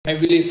I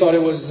really thought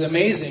it was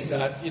amazing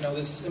that,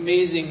 this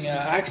amazing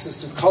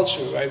access to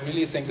culture. I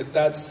really think that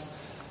that's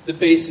the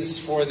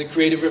basis for the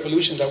creative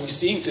revolution that we're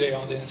seeing today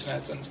on the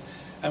internet.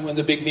 And when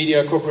the big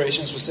media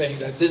corporations were saying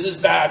that this is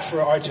bad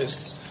for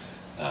artists,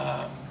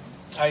 I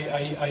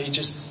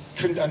just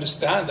couldn't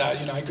understand that.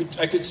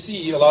 I could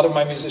see a lot of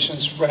my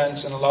musicians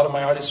friends and a lot of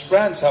my artist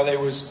friends, how they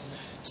were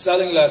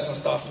selling less and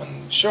stuff.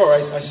 And sure,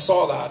 I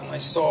saw that, and I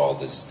saw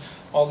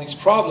all these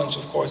problems,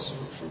 of course,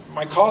 for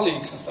my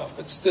colleagues and stuff.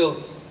 But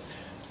still,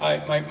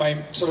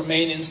 my sort of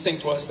main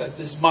instinct was that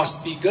this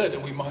must be good,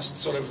 and we must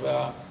sort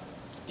of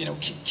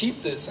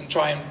keep this and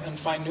try and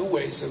find new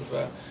ways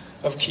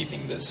of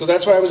keeping this. So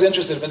that's why I was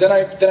interested. But then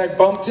I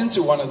bumped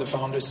into one of the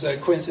founders,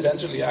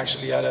 coincidentally,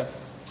 actually, at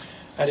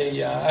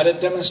a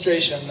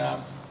demonstration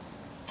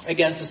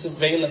against the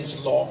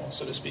surveillance law,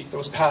 so to speak, that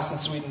was passed in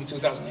Sweden in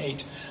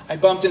 2008. I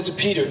bumped into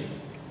Peter,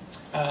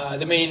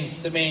 the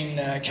main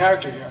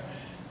character here,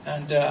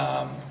 and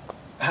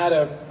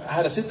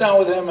had a sit down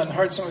with him and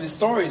heard some of his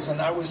stories,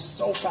 and I was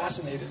so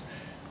fascinated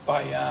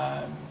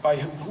by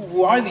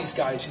who are these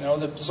guys,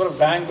 the sort of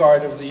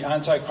vanguard of the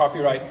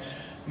anti-copyright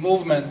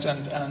movement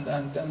and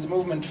the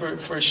movement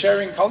for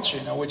sharing culture,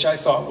 which I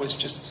thought was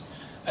just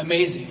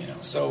amazing,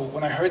 So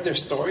when I heard their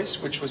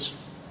stories, which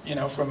was,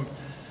 from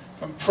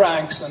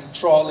pranks and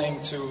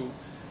trolling to,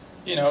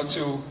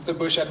 to the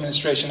Bush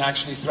administration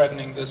actually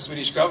threatening the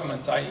Swedish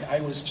government, I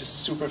was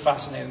just super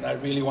fascinated, and I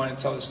really wanted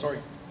to tell the story.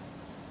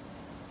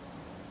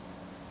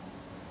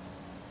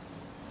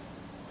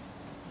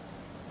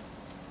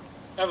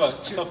 I have a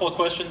couple of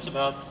questions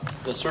about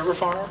the server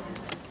farm.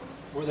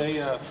 Were they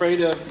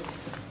afraid of,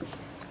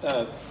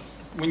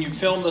 when you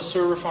filmed the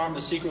server farm,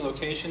 the secret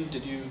location,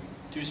 did you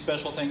do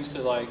special things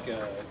to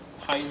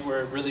hide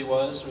where it really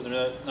was? Or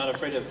they're not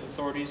afraid of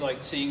authorities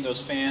seeing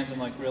those fans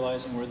and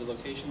realizing where the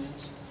location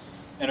is?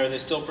 And are they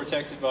still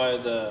protected by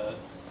the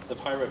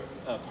pirate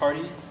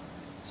party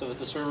so that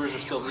the servers are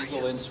still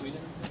legal in Sweden?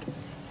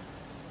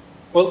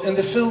 Well, in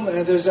the film,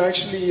 there's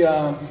actually,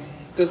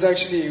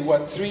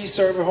 what, 3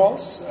 server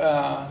halls.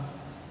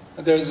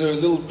 There's a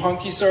little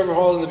punky server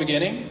hall in the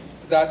beginning.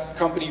 That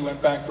company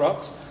went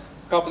bankrupt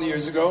a couple of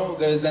years ago.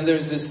 Then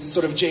there's this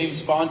sort of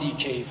James Bondy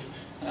cave,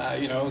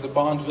 the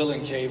Bond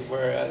villain cave,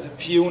 where the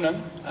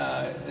Pionen,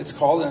 it's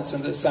called, and it's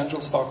in the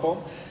central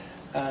Stockholm.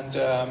 And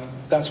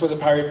that's where the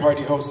pirate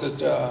party hosted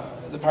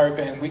the Pirate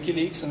Bay and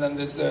WikiLeaks. And then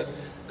there's the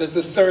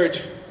third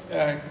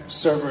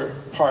server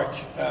park,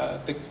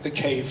 the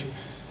cave.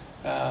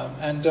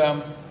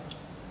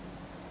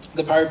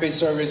 The Pirate Bay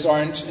servers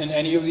aren't in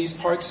any of these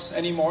parks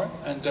anymore,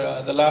 and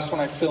the last one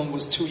I filmed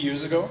was 2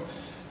 years ago.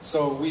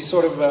 So we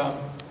sort of,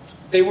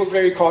 they were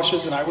very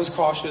cautious, and I was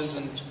cautious,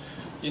 and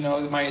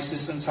my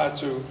assistants had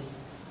to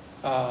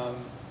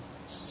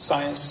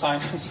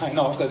sign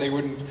off that they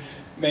wouldn't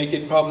make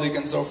it public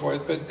and so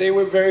forth. But they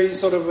were very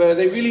sort of,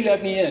 they really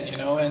let me in,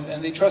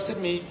 and they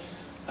trusted me,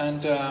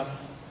 and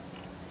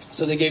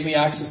so they gave me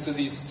access to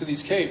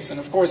these caves. And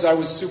of course, I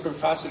was super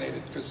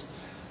fascinated because,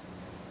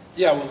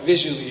 yeah, well,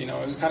 visually,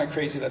 it was kind of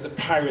crazy that the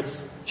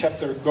pirates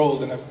kept their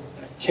gold in a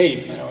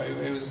cave.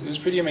 It was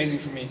pretty amazing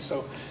for me.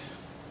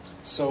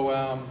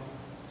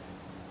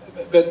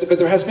 But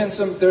there has been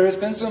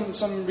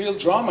some real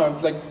drama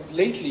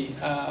lately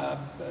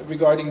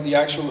regarding the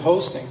actual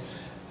hosting.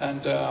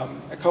 And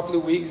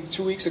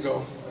 2 weeks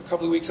ago, a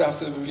couple of weeks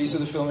after the release of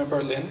the film in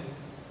Berlin,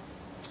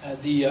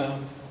 the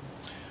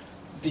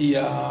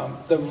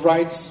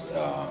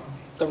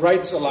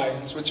Rights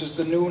Alliance, which is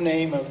the new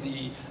name of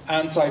the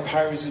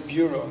Anti-Piracy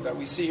Bureau that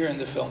we see here in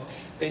the film,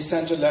 they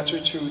sent a letter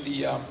to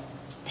the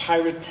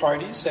pirate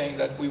party saying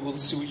that we will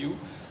sue you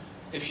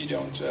if you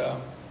don't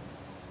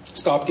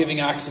stop giving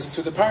access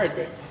to the Pirate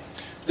Bay.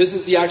 This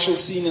is the actual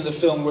scene in the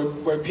film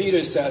where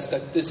Peter says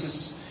that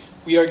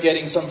we are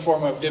getting some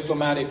form of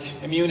diplomatic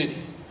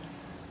immunity.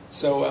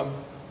 So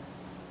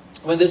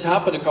when this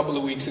happened a couple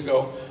of weeks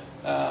ago,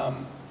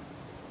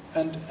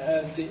 and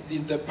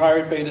the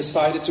Pirate Bay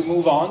decided to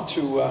move on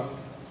to,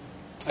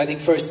 I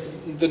think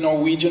first the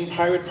Norwegian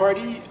Pirate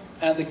Party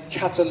and the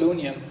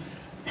Catalonian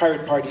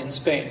Pirate Party in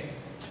Spain.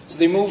 So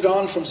they moved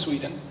on from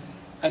Sweden,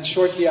 and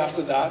shortly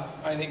after that,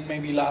 I think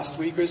maybe last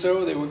week or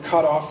so, they were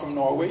cut off from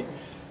Norway.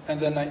 And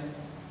then I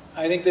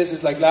think this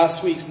is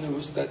last week's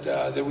news, that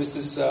there was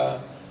this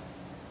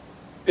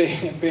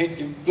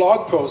big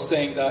blog post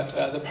saying that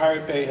the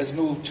Pirate Bay has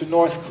moved to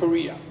North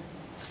Korea.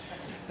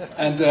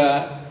 And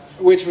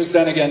which was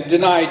then again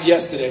denied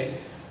yesterday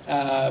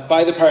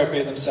by the Pirate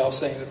Bay themselves,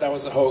 saying that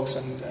was a hoax,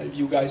 and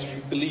you guys, if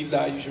you believe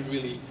that, you should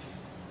really,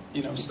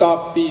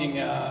 stop being,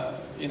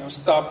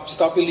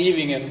 stop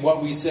believing in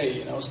what we say,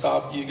 you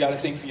got to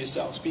think for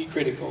yourselves, be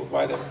critical.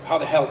 How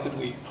the hell could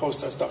we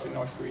host our stuff in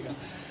North Korea?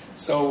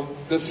 So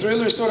the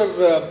thriller sort of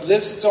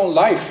lives its own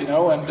life, and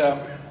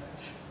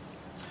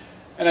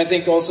I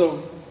think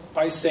also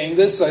by saying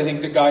this, I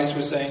think the guys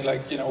were saying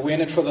we're in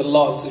it for the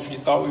lulz. If you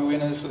thought we were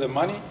in it for the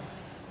money,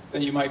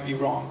 then you might be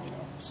wrong,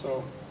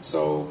 So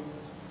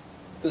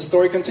the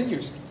story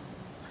continues.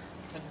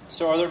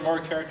 So are there more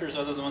characters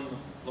other than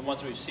the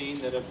ones we've seen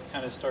that have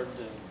kind of started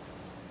to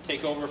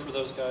take over for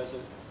those guys?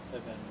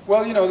 have been?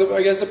 Well, you know,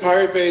 I guess the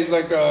Pirate Bay is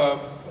like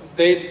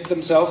they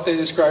themselves, they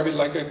describe it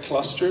like a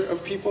cluster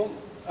of people,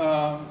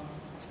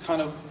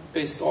 kind of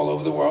based all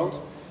over the world.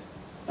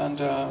 And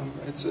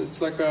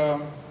it's like a,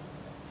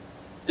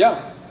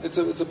 yeah, it's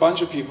a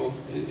bunch of people.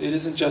 It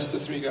isn't just the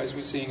three guys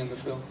we're seeing in the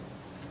film.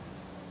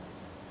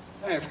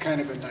 I have kind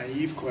of a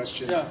naive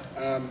question. Yeah.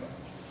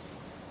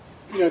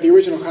 You know, the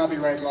original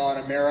copyright law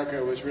in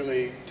America was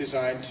really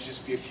designed to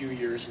just be a few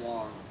years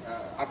long.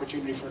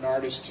 Opportunity for an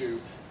artist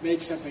to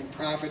make something,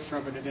 profit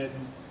from it, and then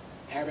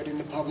have it in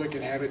the public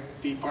and have it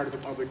be part of the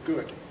public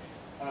good.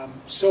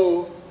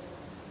 So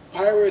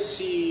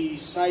piracy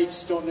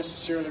sites don't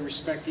necessarily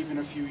respect even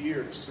a few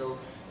years. So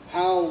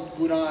how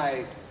would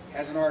I,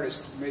 as an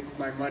artist, make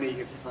my money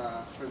if,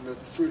 from the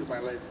fruit of my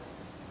labor?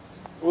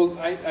 Well,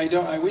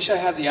 I wish I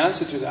had the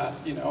answer to that,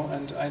 you know,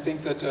 and I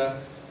think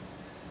that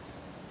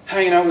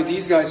hanging out with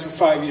these guys for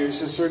 5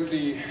 years has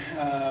certainly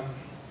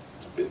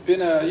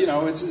been a, you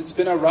know, it's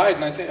been a ride,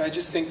 and I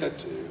just think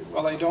that,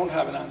 well, I don't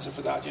have an answer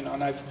for that, you know,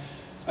 and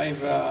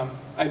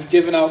I've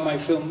given out my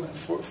film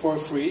for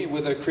free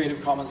with a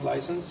Creative Commons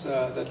license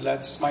that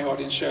lets my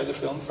audience share the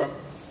film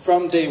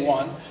from day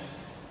one,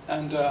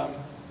 and to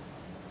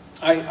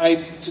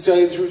tell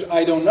you the truth,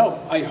 I don't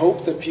know. I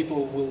hope that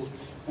people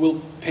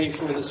will pay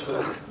for this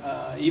film,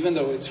 even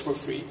though it's for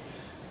free.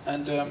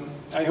 And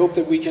I hope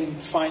that we can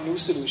find new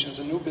solutions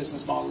and new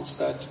business models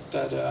that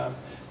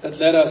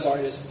let us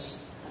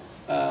artists,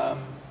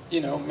 you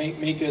know,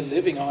 make a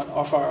living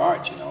off our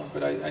art, you know.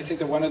 But I think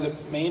that one of the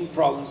main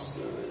problems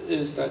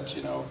is that,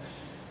 you know,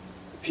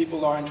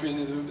 people aren't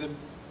really,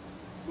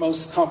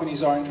 most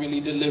companies aren't really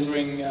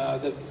delivering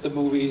the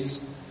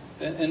movies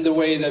in the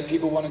way that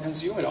people want to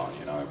consume it on,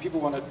 you know. People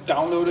want to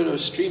download it or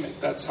stream it.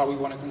 That's how we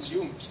want to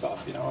consume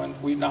stuff, you know. And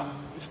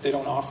if they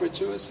don't offer it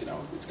to us, you know,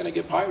 it's going to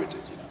get pirated,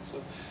 you know.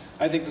 So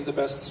I think that the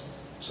best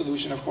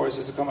solution, of course,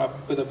 is to come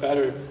up with a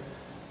better,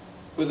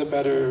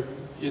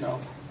 you know,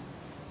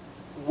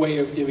 way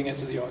of giving it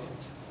to the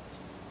audience.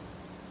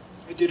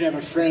 I did have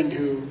a friend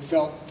who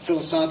felt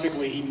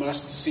philosophically he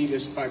must see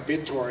this by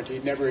BitTorrent. He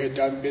never had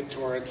done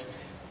BitTorrent,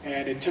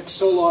 and it took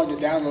so long to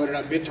download it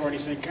on BitTorrent. He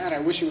said, God, I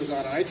wish it was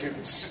on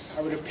iTunes.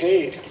 I would have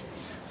paid.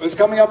 Well, it's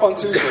coming up on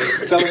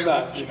Tuesday. Tell him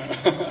that, you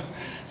know.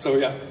 So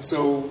yeah,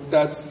 so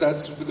that's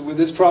with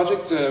this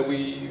project.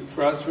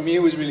 For me,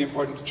 it was really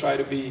important to try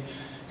to be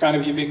kind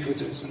of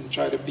ubiquitous and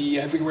try to be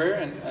everywhere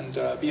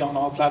and be on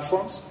all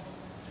platforms.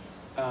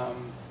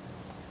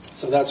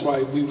 So that's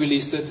why we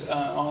released it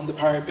on the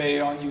Pirate Bay,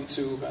 on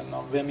YouTube, and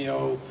on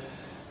Vimeo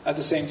at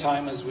the same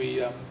time as we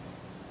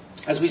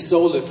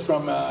sold it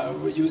from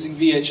using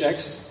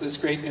VHX, this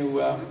great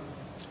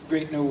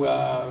new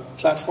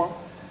platform,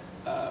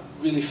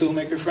 really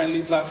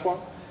filmmaker-friendly platform.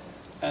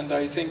 And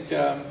I think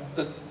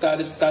that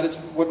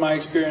is what my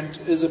experience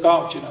is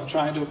about, you know,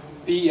 trying to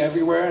be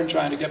everywhere and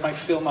trying to get my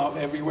film out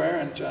everywhere.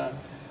 And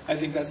I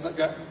think that's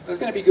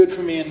going to be good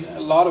for me in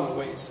a lot of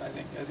ways.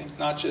 I think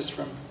not just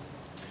from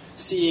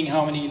seeing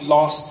how many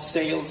lost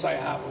sales I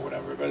have or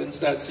whatever, but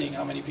instead seeing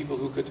how many people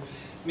who could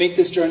make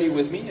this journey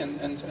with me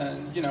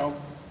and you know,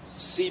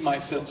 see my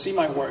film, see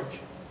my work.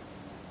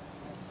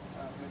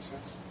 Makes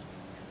sense.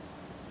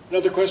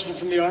 Another question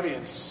from the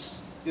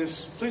audience.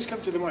 Yes, please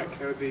come to the mic.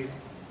 That would be,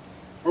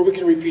 or we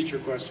can repeat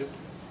your question.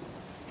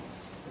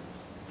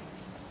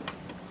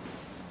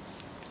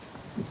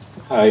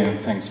 Hi, and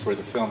thanks for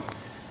the film.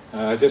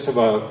 Just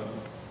about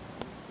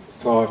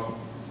thought,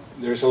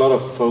 there's a lot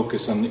of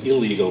focus on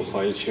illegal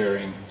file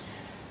sharing,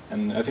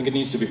 and I think it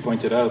needs to be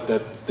pointed out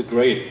that the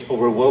great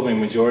overwhelming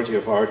majority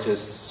of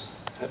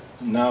artists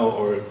now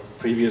or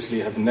previously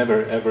have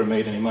never ever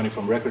made any money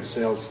from record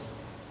sales.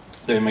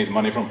 They made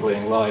money from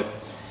playing live,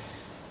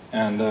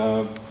 and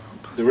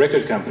the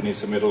record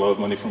companies have made a lot of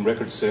money from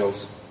record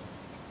sales.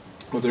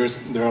 But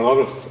there are a lot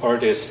of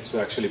artists who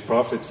actually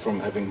profit from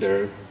having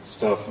their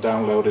stuff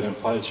downloaded and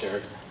file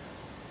shared,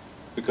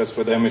 because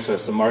for them it's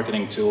just a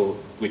marketing tool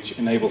which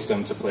enables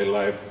them to play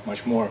live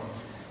much more.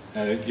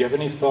 Do you have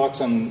any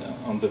thoughts on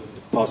the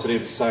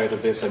positive side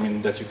of this? I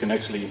mean, that you can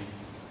actually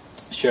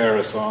share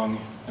a song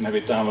and have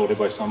it downloaded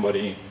by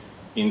somebody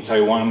in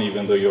Taiwan,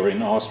 even though you're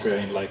in Austria,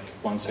 in like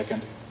 1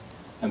 second,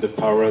 and the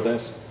power of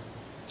this?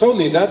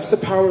 Totally, that's the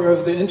power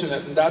of the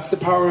internet, and that's the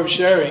power of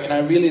sharing. And I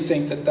really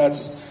think that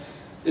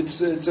it's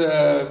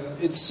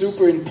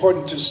super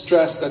important to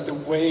stress that the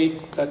way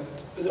that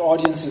the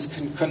audiences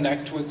can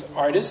connect with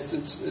artists,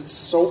 it's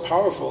so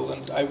powerful,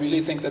 and I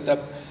really think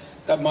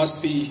that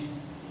must be,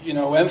 you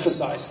know,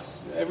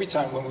 emphasized every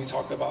time when we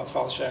talk about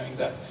file sharing,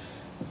 that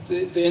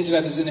the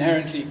internet is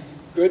inherently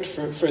good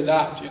for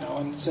that, you know,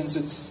 and since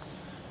it's,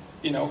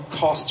 you know,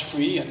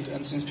 cost-free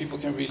and since people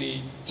can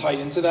really tie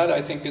into that,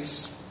 I think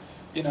it's,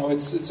 you know,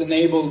 it's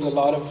enabled a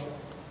lot of,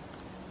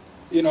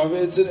 you know,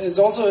 it's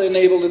also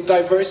enabled a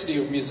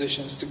diversity of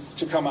musicians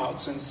to come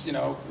out, since, you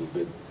know,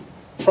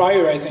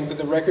 prior, I think that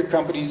the record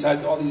companies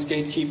had all these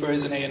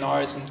gatekeepers and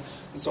A&Rs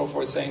and so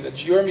forth saying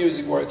that your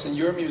music works and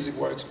your music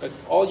works, but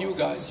all you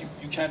guys,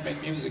 you can't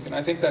make music. And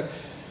I think that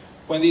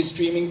when these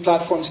streaming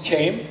platforms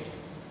came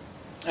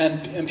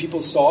and people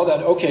saw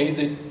that,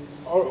 okay,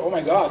 oh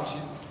my God,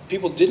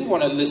 people didn't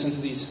want to listen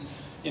to these,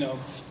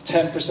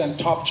 10%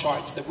 top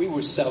charts that we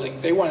were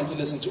selling. They wanted to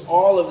listen to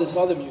all of this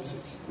other music,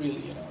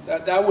 really.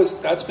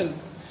 That's been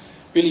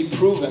really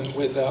proven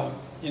with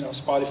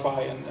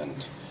Spotify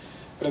and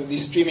whatever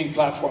these streaming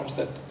platforms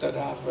that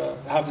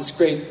have this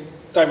great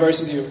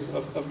diversity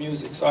of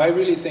music. So I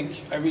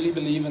really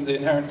believe in the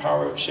inherent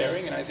power of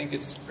sharing, and I think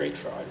it's great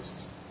for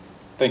artists.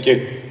 Thank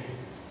you.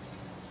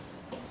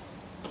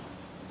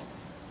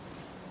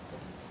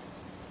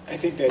 I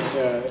think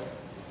that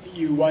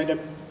you wind up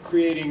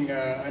creating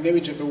an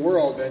image of the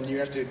world, and you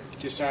have to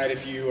decide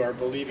if you are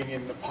believing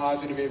in the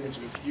positive image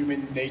of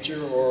human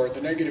nature or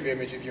the negative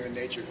image of human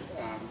nature.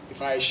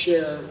 If I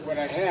share what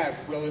I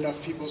have, will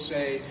enough people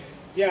say,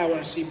 yeah, I want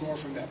to see more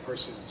from that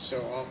person, so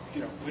I'll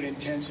put in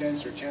 10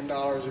 cents or $10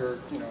 or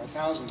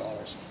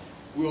 $1,000.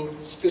 Will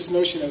this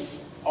notion of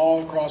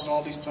all across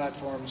all these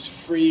platforms,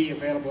 free,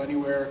 available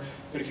anywhere,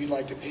 but if you'd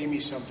like to pay me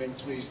something,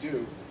 please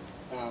do.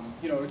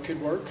 It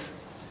could work.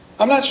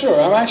 I'm not sure.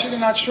 I'm actually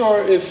not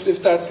sure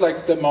if that's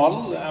like the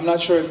model. I'm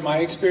not sure if my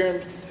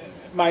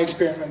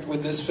experiment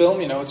with this film,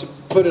 to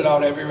put it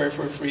out everywhere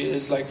for free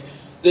is like,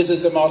 this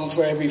is the model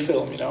for every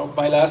film,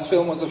 My last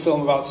film was a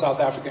film about South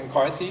African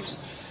car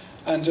thieves.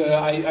 And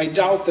I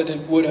doubt that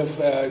it would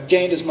have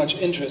gained as much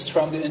interest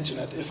from the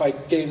internet if I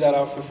gave that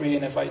out for free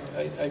and if I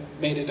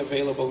made it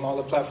available on all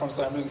the platforms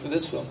that I'm doing for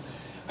this film.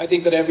 I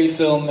think that every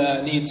film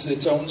needs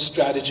its own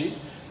strategy.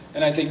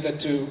 And I think that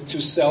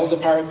to sell the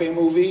Pirate Bay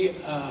movie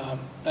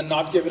and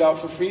not give it out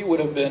for free would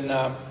have been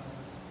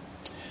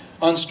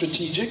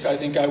unstrategic. I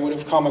think I would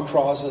have come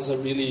across as a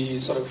really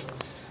sort of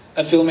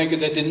a filmmaker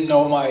that didn't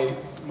know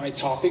my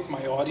topic,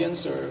 my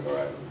audience,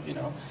 or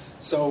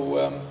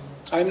So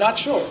I'm not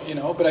sure,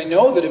 but I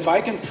know that if I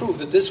can prove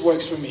that this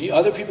works for me,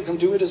 other people can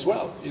do it as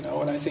well,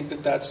 and I think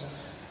that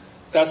that's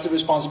the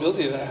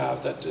responsibility that I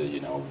have. That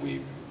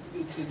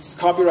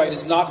copyright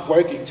is not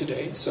working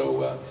today,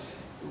 so.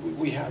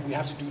 We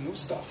have to do new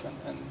stuff,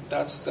 and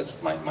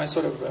that's my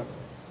sort of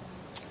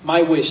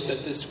my wish that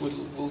this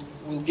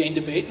will gain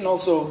debate and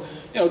also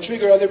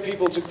trigger other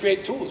people to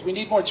create tools. We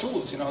need more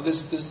tools.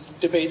 This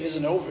debate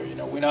isn't over.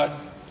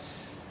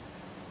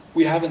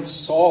 We haven't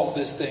solved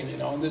this thing.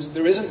 And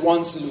there isn't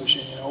one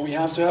solution. We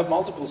have to have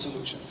multiple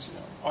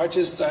solutions.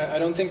 Artists, I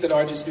don't think that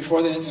artists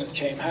before the internet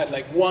came had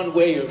like one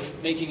way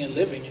of making a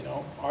living.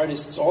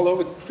 Artists all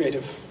over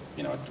creative.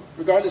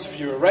 Regardless if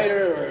you're a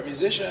writer or a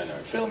musician or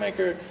a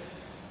filmmaker.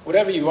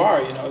 Whatever you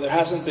are, there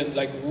hasn't been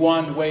like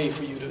one way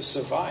for you to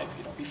survive,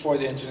 before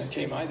the internet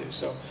came either.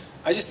 So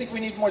I just think we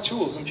need more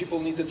tools, and people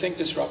need to think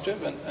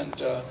disruptive and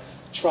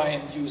try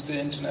and use the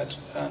internet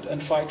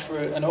and fight for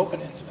an open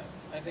internet.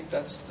 I think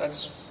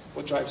that's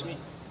what drives me.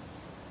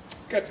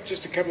 Got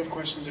just a couple of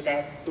questions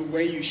about the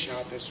way you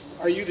shot this.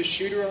 Are you the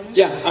shooter on this?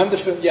 Yeah, I'm the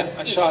film. Yeah,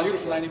 I shot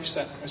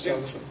 90% or so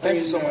of the film. Thank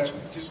you so much.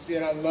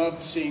 I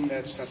loved seeing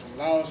that stuff in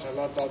Laos.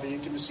 I loved all the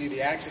intimacy.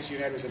 The access you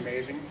had was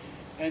amazing.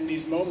 And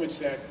these moments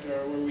that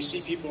where we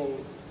see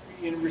people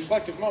in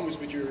reflective moments,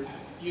 but you're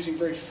using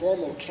very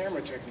formal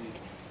camera technique.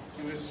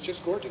 It was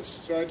just gorgeous.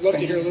 So I'd love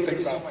to hear a little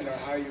bit about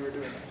how you were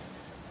doing that.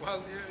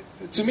 Well,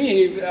 to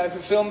me,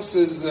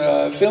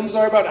 films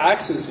are about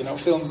axes.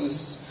 Films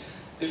is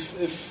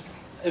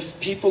if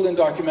people in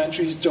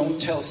documentaries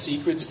don't tell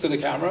secrets to the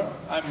camera,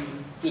 I'm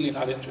really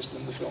not interested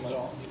in the film at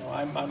all.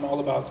 I'm all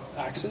about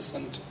axes,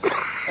 and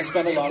I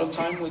spend a lot of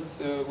time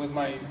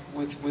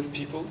with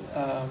people.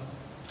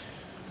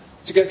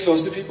 To get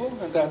close to people,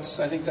 and I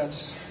think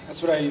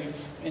that's what I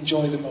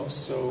enjoy the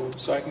most.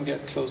 So I can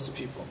get close to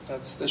people.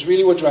 That's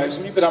really what drives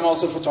me. But I'm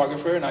also a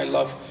photographer, and I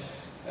love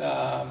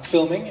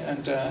filming.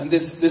 And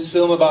this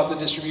film about the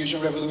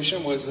distribution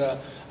revolution was,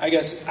 I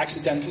guess,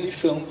 accidentally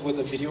filmed with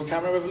a video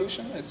camera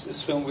revolution.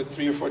 It's filmed with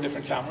 3 or 4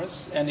 different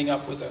cameras, ending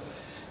up with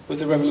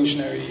the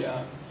revolutionary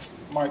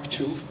Mark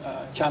II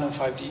Canon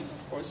 5D,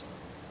 of course.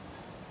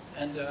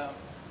 And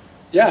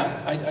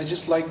I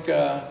just like.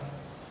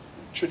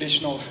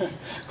 Traditional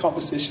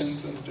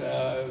compositions, and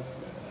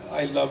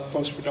I love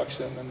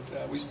post-production,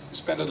 and we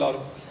spend a lot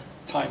of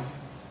time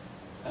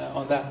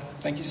on that.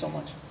 Thank you so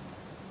much.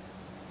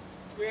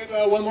 We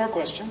have one more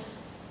question.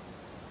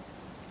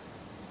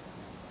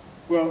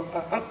 Well,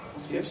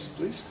 yes,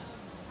 please.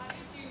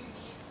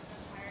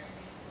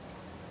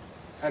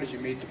 How did you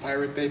meet the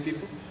Pirate Bay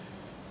people?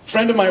 A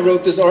friend of mine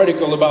wrote this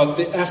article about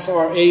the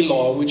FRA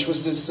law, which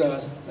was this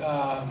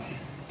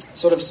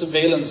sort of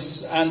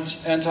surveillance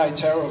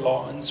anti-terror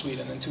law in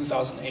Sweden in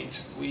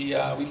 2008.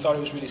 We thought it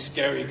was really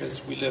scary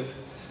because we live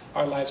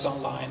our lives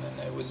online, and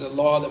it was a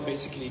law that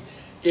basically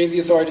gave the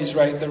authorities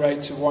the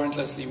right to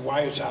warrantlessly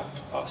wiretap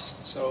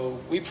us. So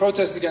we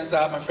protested against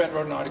that. My friend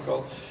wrote an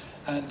article,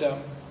 and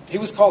he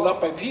was called up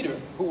by Peter,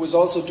 who was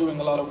also doing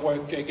a lot of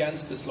work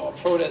against this law,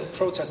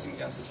 protesting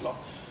against this law.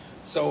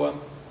 So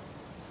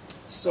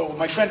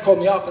my friend called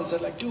me up and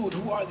said, like, dude,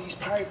 who are these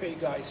Pirate Bay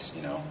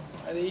guys?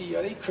 Are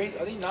they crazy?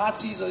 Are they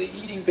Nazis? Are they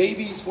eating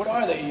babies? What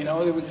are they?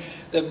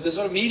 The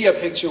sort of media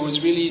picture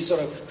was really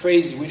sort of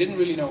crazy. We didn't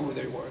really know who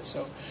they were.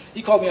 So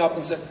he called me up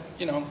and said,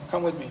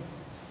 come with me.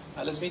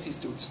 let's meet these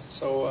dudes.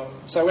 So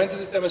I went to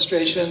this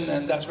demonstration,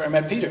 and that's where I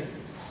met Peter.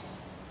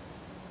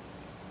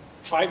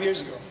 5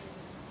 years ago.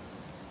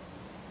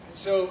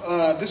 So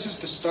this is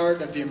the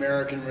start of the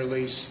American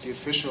release, the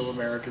official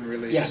American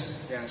release.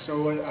 Yes. Yeah.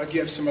 So do you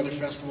have some other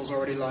festivals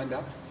already lined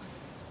up?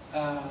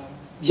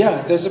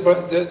 Yeah, there's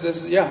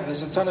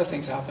a ton of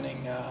things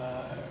happening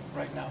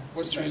right now.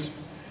 What's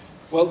next?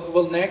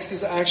 Well, next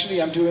is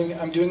actually I'm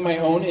doing my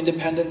own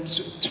independent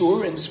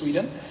tour in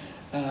Sweden.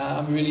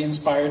 I'm really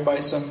inspired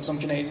by some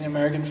Canadian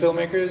American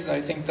filmmakers. I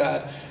think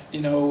that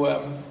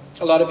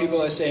a lot of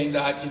people are saying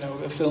that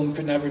a film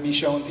could never be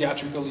shown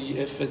theatrically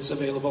if it's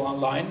available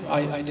online.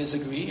 I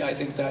disagree. I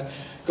think that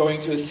going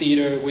to a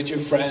theater with your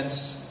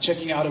friends,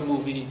 checking out a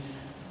movie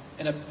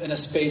in a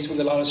space with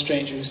a lot of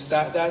strangers,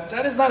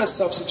 that is not a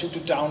substitute to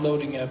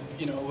downloading a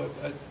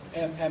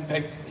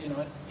MPEG, an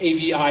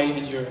AVI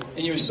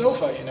in your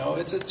sofa.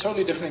 It's a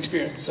totally different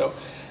experience.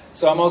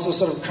 So I'm also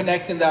sort of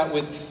connecting that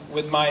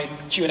with my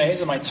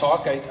Q&As and my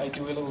talk. I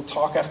do a little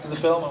talk after the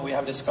film, and we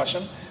have a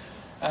discussion.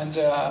 And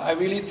I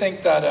really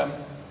think that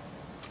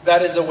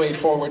that is a way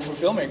forward for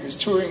filmmakers,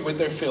 touring with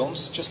their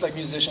films, just like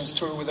musicians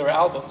tour with their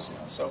albums.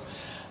 So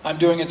I'm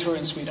doing a tour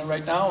in Sweden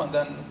right now, and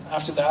then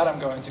after that I'm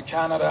going to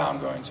Canada, I'm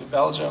going to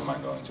Belgium,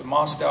 I'm going to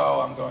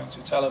Moscow, I'm going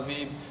to Tel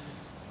Aviv,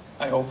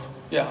 I hope.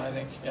 Yeah, I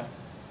think, yeah.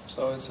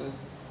 So it's a...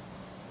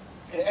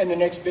 And the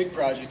next big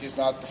project is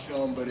not the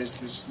film, but is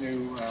this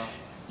new...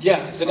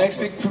 Yeah, the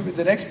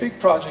next big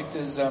project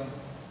is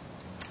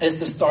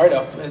the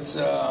startup. It's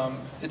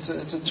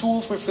a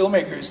tool for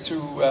filmmakers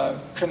to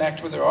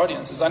connect with their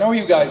audiences. I know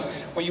you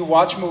guys, when you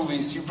watch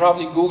movies, you're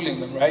probably Googling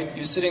them, right?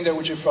 You're sitting there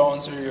with your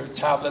phones or your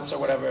tablets or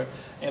whatever,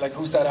 and you're like,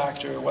 who's that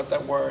actor? What's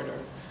that word? Or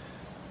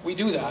we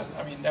do that.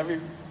 I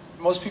mean,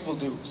 most people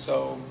do.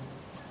 So,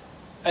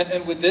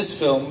 and with this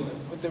film,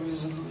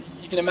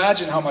 you can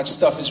imagine how much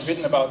stuff is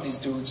written about these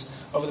dudes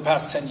over the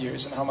past 10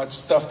 years and how much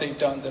stuff they've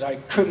done that I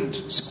couldn't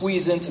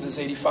squeeze into this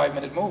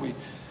 85-minute movie.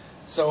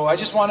 So I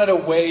just wanted a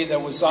way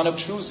that was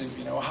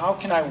unobtrusive, How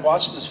can I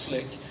watch this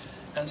flick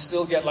and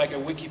still get like a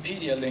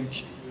Wikipedia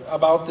link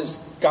about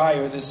this guy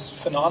or this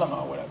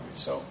phenomena or whatever?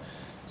 So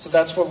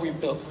that's what we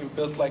built. We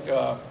built like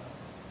a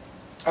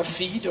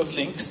feed of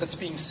links that's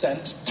being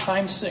sent,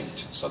 time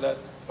synced, so that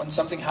when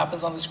something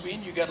happens on the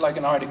screen, you get like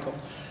an article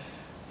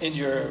on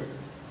your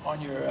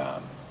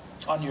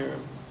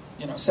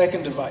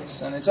second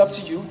device, and it's up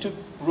to you to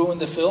ruin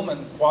the film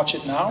and watch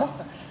it now,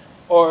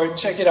 or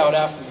check it out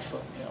after the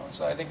film.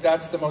 So I think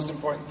that's the most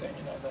important thing.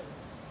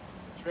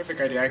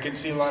 Terrific idea. I can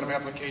see a lot of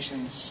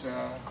applications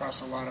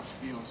across a lot of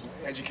fields.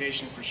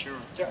 Education for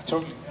sure. Yeah,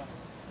 totally. Yeah.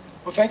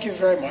 Well, thank you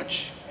very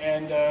much.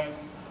 And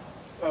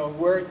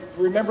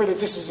remember that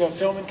this is a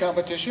filming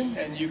competition,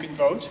 and you can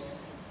vote.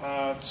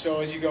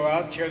 So as you go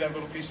out, tear that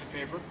little piece of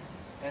paper.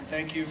 And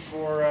thank you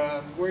for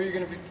where you're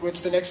going to be.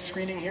 What's the next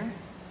screening here?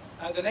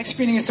 The next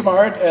screening is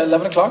tomorrow at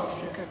 11 o'clock.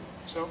 Okay.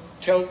 So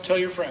tell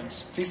your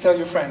friends. Please tell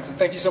your friends, and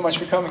thank you so much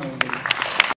for coming.